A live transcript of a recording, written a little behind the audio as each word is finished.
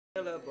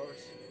Hello,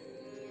 Boris.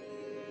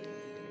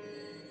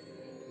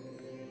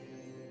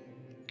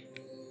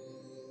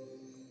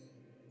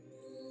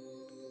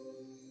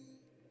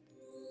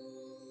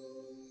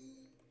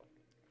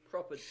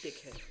 Proper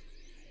dickhead.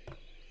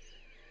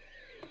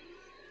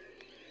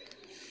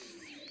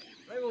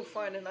 Maybe we'll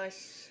find a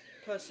nice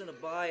person to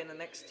buy in the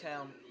next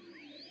town.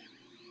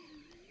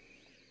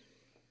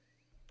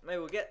 Maybe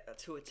we'll get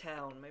to a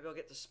town. Maybe I'll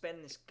get to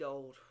spend this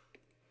gold.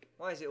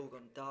 Why is it all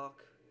gone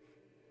dark?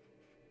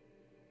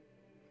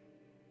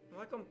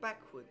 Have I gone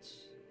backwards?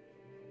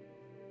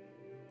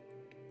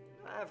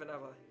 I haven't,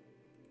 have I?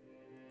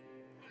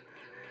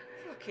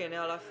 Fucking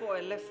hell, I thought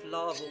I left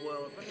Lava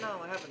World, but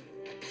no, I haven't.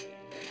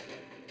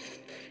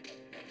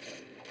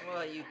 What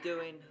are you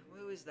doing?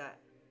 Who is that?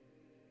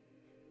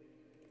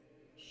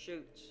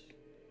 Shoot.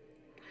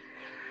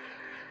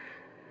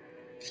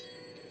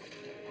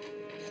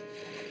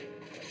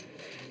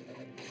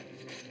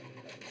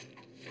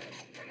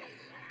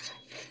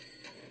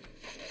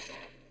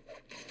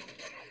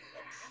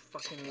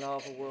 Fucking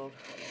Lava World.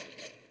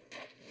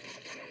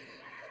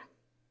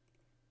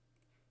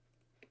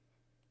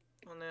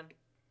 And then.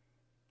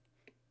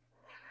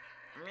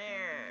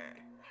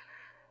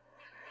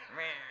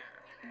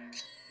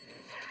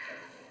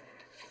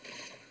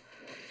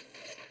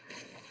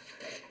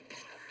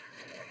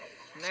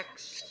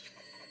 Next.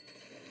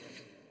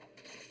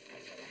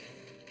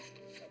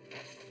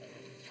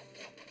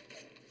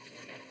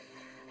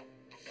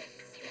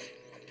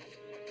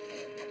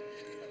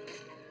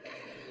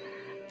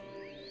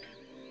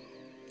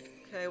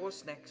 Okay,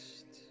 what's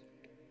next?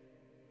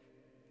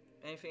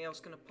 Anything else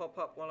gonna pop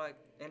up while I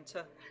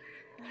enter?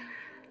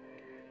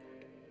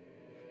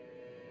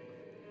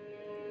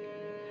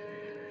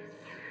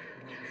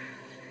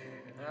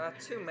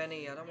 Too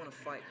many. I don't want to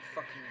fight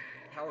fucking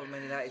however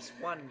many that is.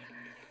 One.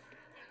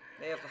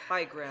 They have the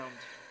high ground.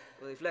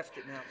 Well, they've left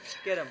it now.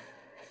 Get them.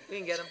 We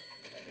can get them.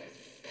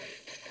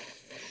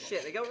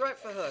 Shit, they go right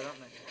for her, don't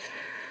they?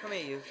 Come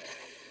here, you.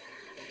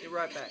 Get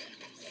right back.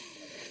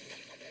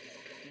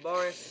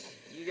 Boris,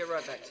 you get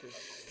right back too.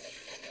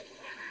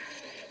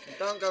 And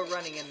don't go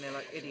running in there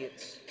like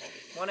idiots.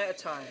 One at a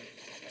time.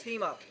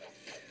 Team up.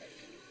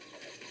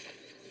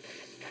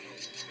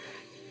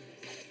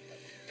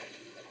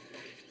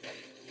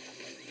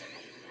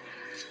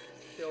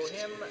 Kill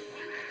him.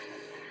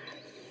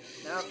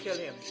 Now kill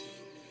him.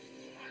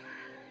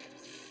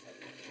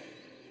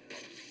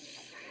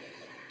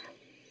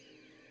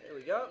 There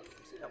we go.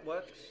 See, that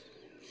works.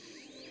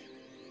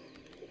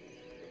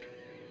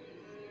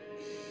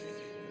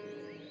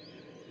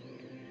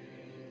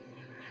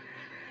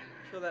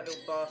 Kill that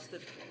little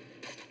bastard.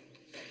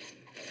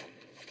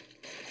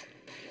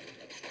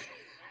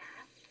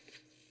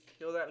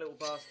 Kill that little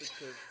bastard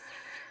too.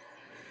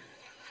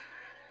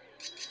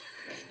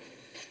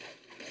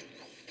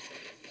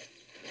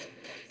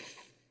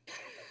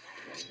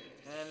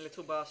 And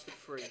little bastard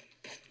free.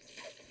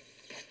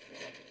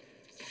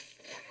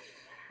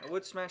 I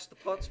would smash the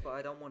pots, but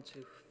I don't want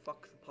to.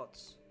 Fuck the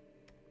pots.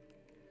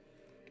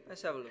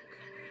 Let's have a look.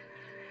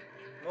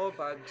 More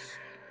bugs.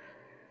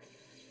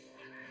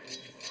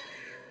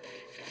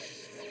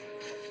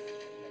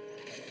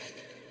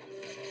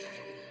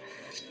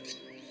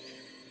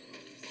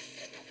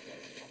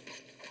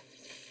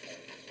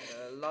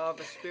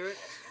 Lava spirits.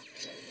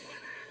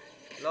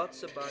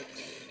 Lots of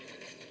bugs.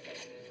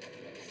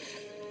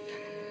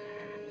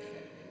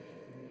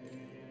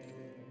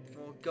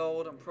 More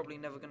gold I'm probably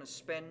never going to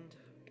spend.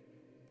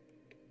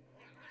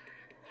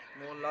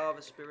 More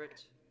lava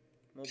spirit.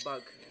 More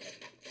bug.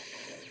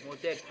 More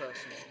dead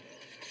person.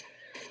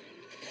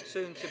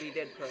 Soon to be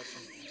dead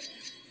person.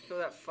 Kill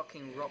that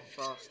fucking rock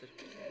bastard.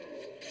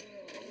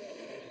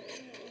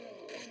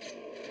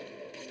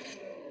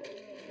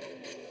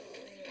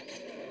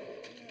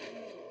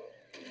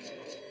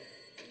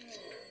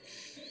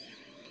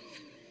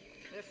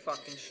 They're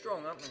fucking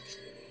strong, aren't they?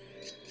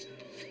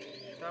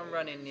 Don't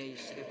run in there, you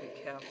stupid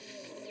cow.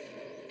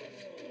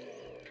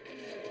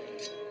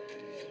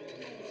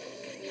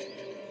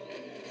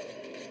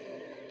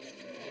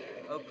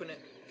 Open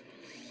it.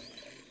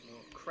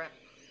 Oh, crap.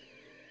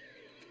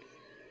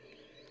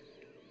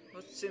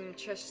 What's in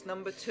chest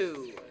number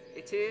 2?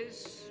 It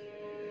is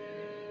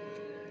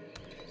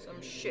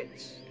some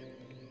shit.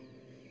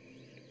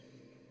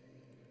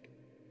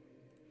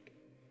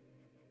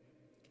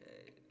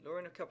 Okay, lure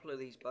in a couple of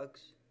these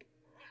bugs.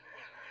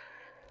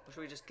 Or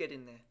should we just get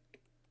in there?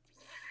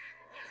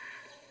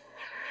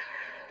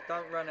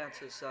 Don't run out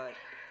to the side.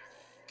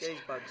 Get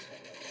these bugs.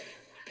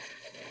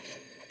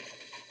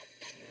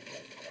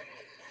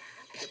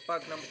 Get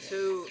bug number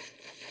 2. If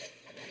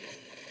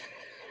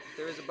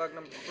there is a bug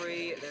number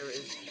 3, there it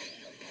is.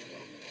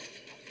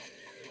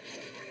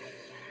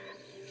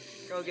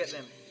 Go get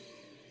them.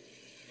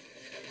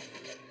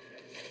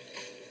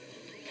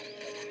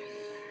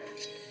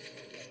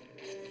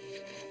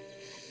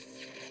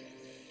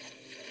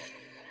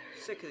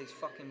 Sick of these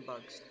fucking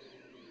bugs.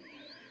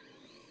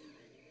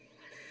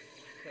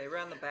 Okay,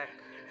 around the back.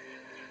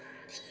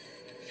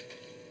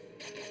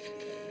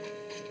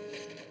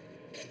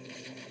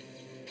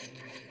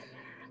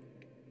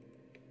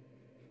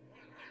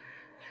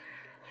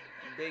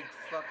 Big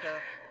fucker.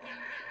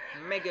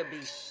 Mega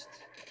beast.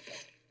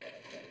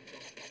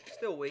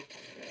 Still weak.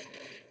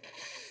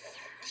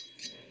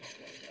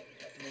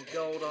 More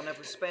gold I'll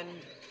never spend.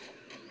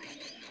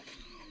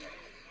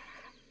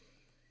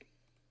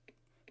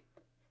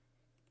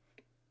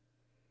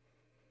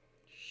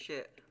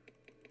 Shit.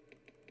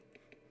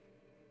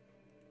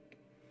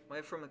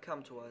 Wait for him to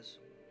come to us.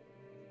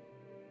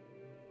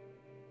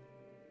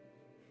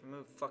 We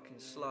move fucking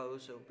slow,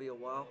 so it'll be a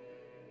while.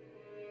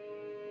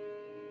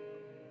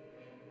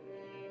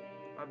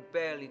 I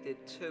barely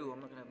did 2. I'm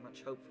not gonna have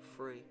much hope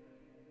for 3.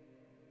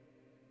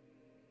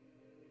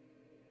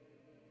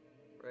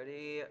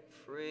 Ready?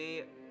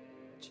 3,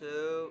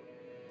 2,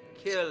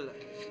 kill.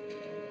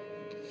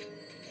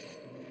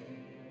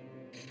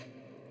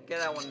 Get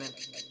that one then.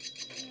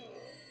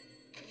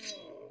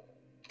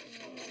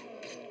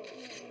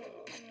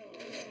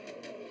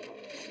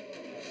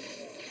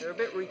 They're a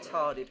bit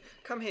retarded.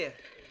 Come here.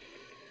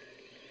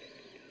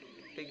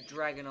 Big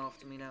dragon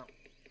after me now.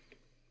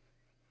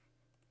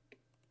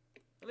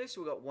 At least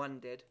we got 1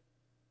 dead.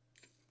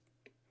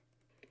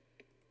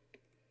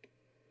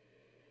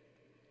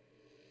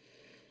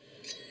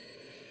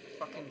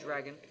 Fucking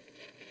dragon.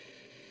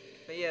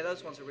 But yeah,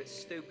 those ones are a bit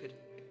stupid.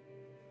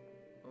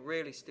 Or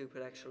really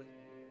stupid, actually.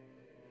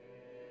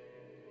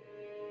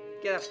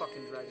 Get that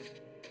fucking dragon.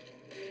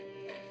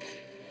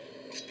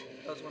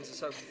 Those ones are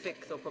so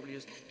thick, they'll probably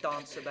just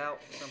dance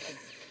about or something.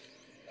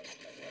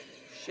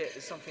 Shit,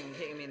 there's something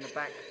hitting me in the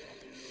back.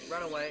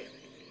 Run away.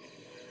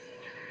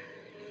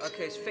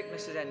 Okay, his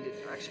thickness has ended.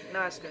 Actually,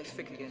 no, it's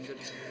thick again, good.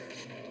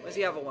 Where's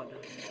the other one?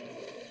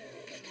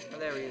 Oh,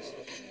 there he is.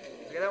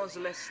 Okay, that one's the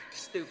less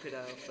stupid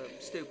out of the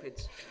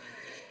stupids.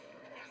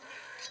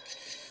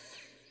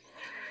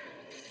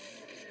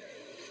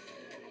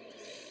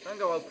 Don't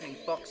go opening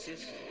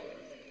boxes.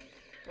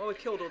 Well, we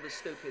killed all the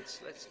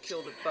stupids. Let's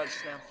kill the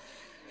bugs now.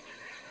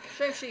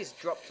 Shame she's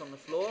dropped on the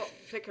floor.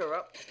 Pick her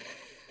up.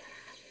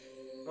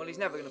 Well, he's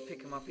never going to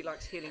pick him up. He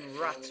likes healing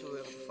rats or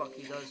whatever the fuck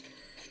he does.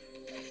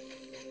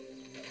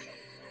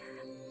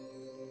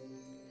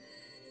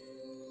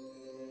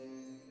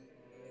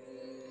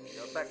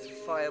 Go back to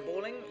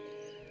fireballing.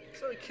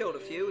 So we killed a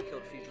few. We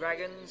killed a few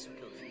dragons. We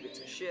killed a few bits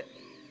of shit.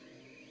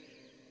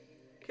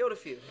 Killed a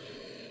few.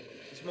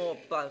 There's more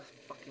bug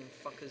fucking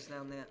fuckers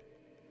down there.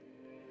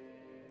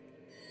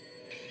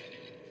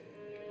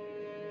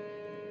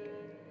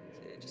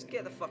 So yeah, just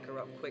get the fucker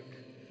up quick.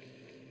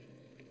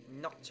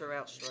 Knocked her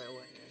out straight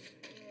away.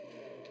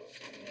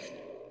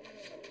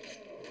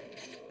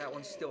 That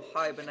one's still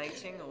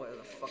hibernating, or whatever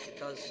the fuck it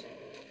does.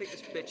 Pick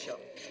this bitch up.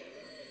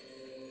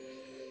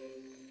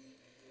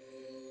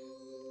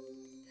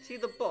 See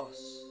the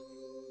boss?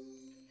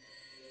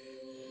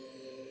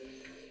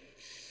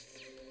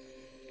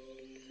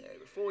 Okay,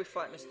 before we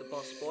fight Mr.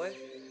 Boss Boy.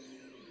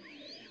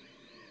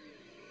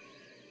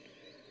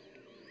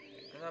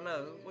 I don't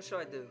know, what should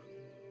I do?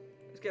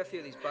 Let's get a few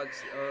of these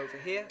bugs that are over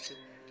here.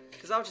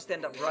 Because I'll just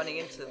end up running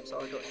into them, so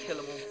I've got to kill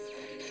them all.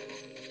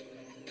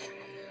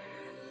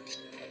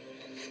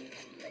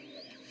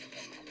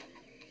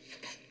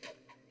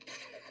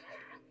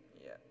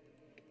 Yeah.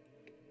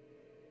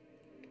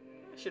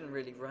 I shouldn't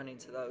really run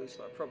into those,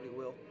 but I probably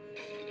will.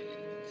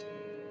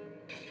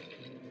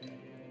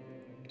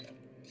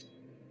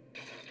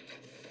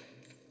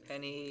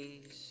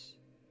 Pennies.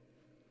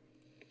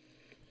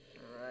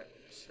 Alright,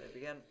 save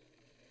again.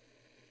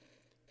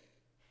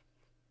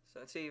 So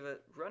it's either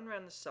run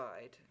around the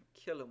side,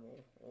 kill them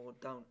all, or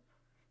don't.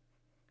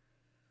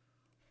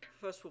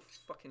 First we'll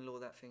fucking lure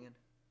that thing in.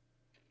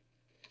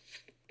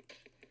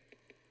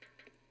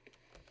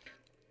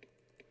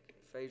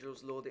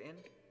 Phaedral's lured it in.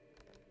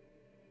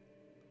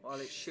 While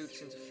it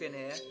shoots into thin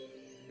air,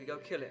 we go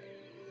kill it.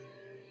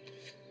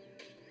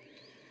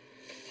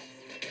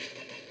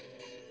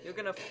 You're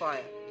gonna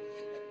fire.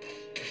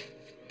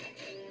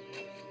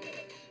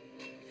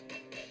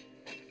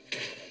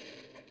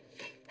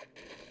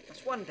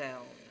 That's one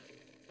down.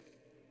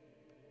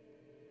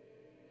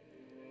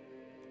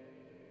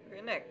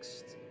 Okay,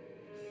 next.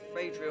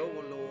 Phaedral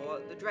will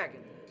lure the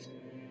dragon.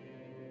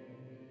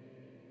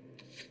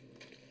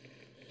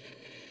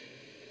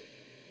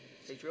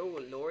 Phaedral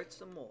will lure it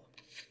some more.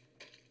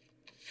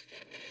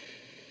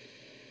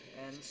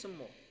 And some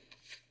more.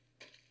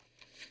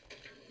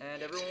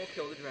 And everyone will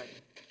kill the dragon.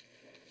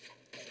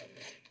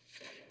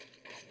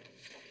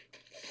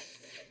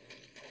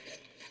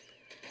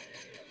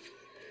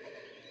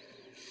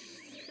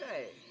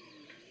 Okay.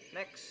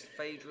 Next,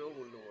 Phaedral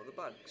will lure the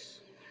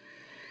bugs.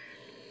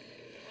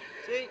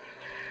 See?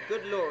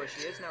 Good lurer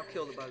she is. Now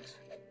kill the bugs.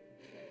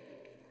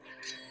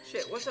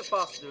 Shit, what's that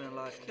bastard doing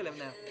alive? Kill him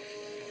now.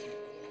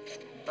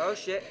 Oh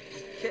shit.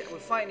 We're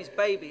fighting his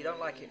baby. Don't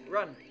like it.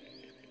 Run.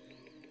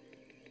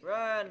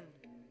 Run.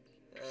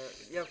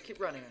 Yeah, keep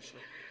running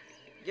actually.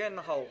 Get in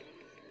the hole.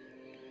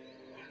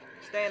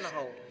 Stay in the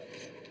hole.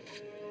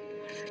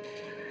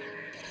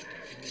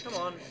 Come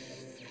on.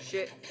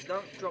 Shit.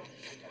 Don't drop.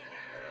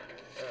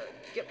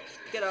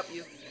 Get up,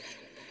 you.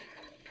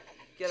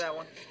 Get that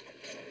one.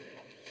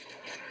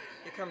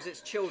 Here comes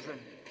its children.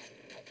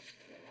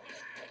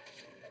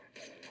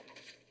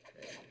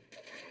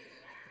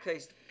 Okay,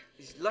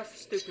 he's left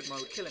stupid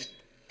mode. Kill him.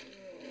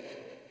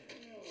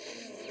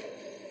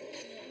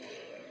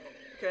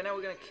 Okay, now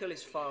we're going to kill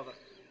his father.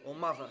 Or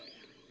mother.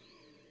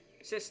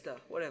 Sister.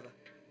 Whatever.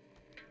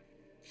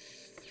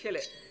 Kill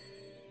it.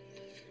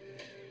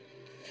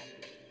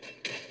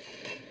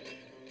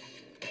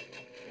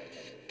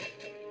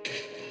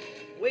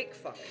 Weak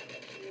fuck.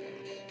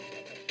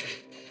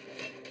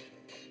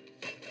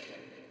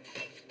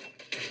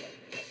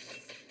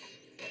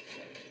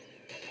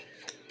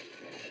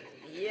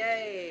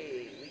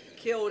 Yay! We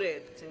killed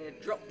it and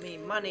it dropped me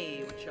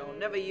money, which I'll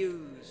never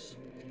use.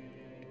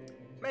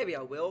 Maybe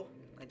I will.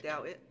 I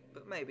doubt it,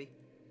 but maybe.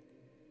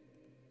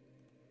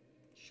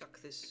 Chuck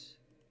this.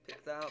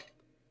 Pick that up.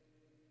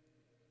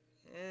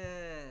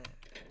 Yeah.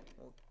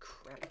 Oh,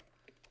 crap.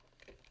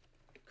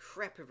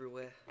 Crap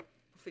everywhere.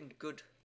 Nothing good.